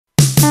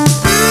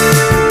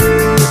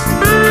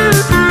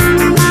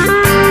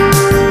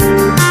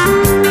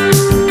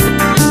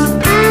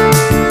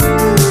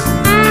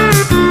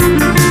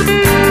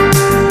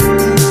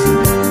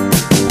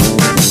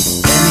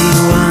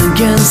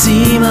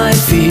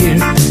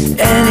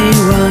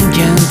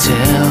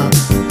tell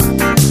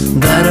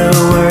that the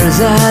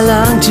words I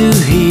long to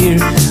hear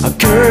are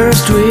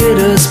cursed with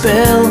a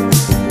spell.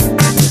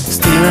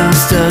 Still I'm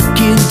stuck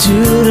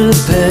into the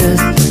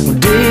past,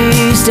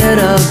 days that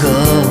are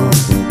gone.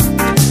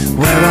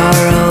 Where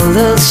are all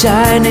those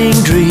shining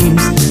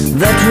dreams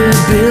that we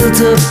built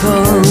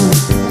upon?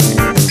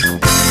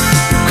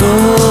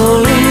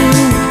 Calling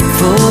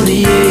for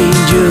the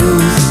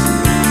angels.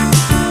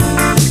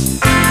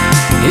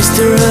 Is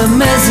there a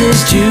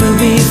message to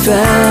be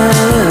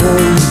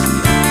found?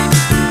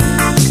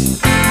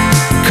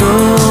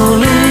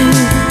 Calling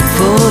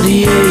for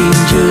the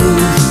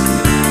angels,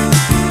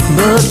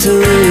 but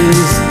there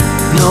is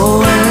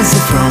no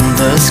answer from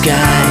the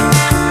sky.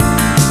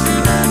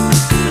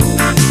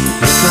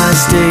 If I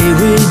stay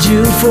with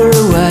you for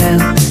a while,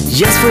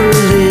 just for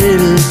a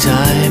little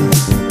time,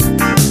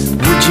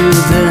 would you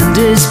then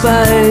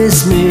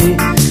despise me,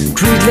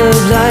 treat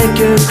love like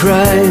a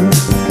crime?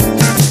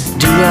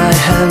 Do I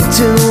have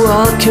to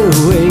walk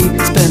away,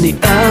 spend the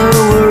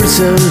hours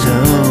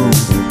alone,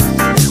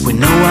 with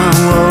no one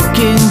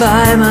walking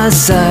by my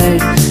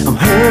side? I'm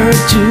hurt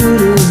to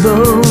the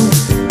bone.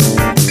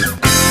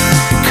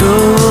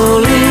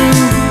 Calling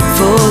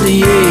for the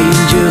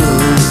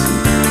angels.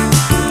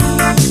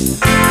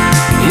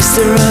 Is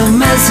there a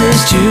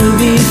message to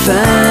be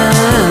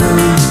found?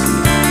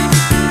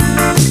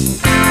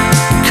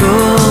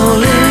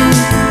 Calling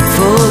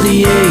for the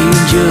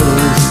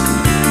angels,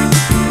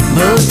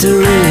 but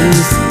there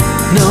is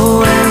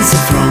no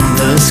answer from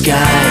the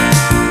sky.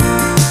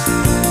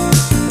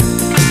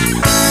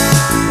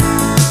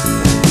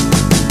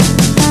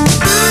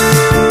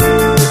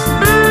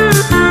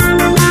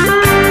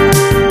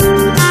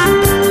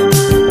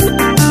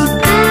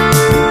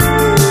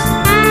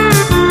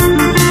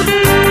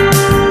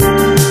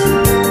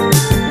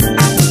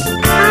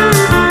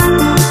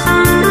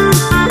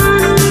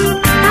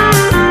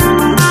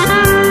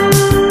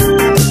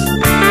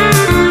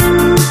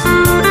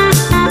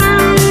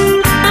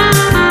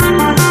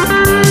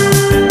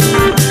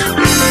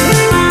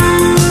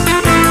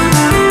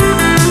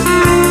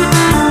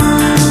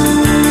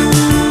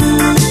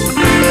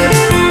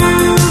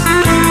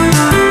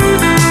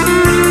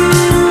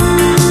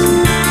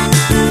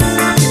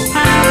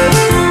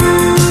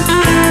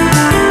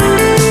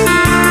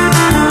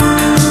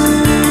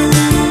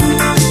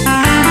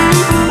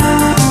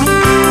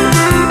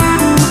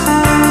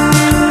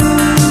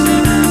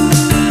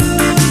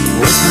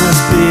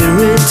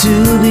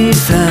 To be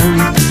found,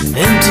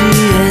 empty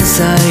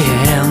as I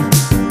am.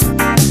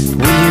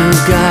 Will you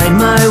guide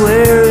my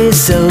weary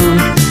soul?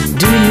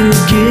 Do you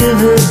give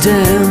a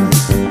damn?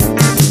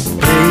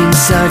 Playing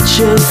such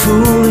a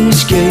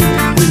foolish game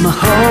with my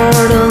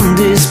heart on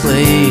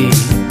display.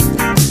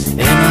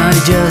 Am I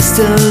just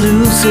a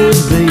loser,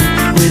 babe,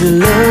 with a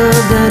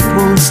love that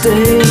won't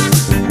stay?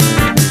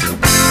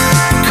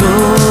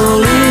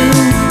 Calling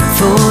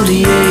for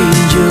the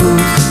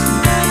angels.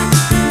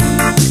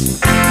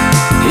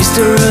 Is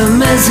there a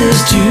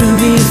message to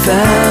be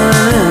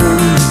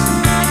found?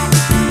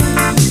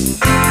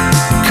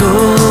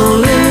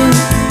 Calling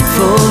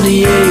for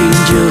the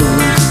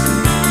angels,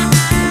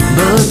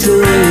 but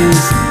there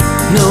is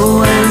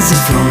no answer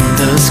from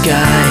the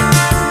sky.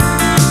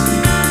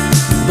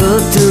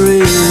 But there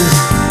is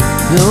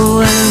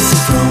no answer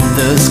from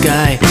the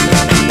sky.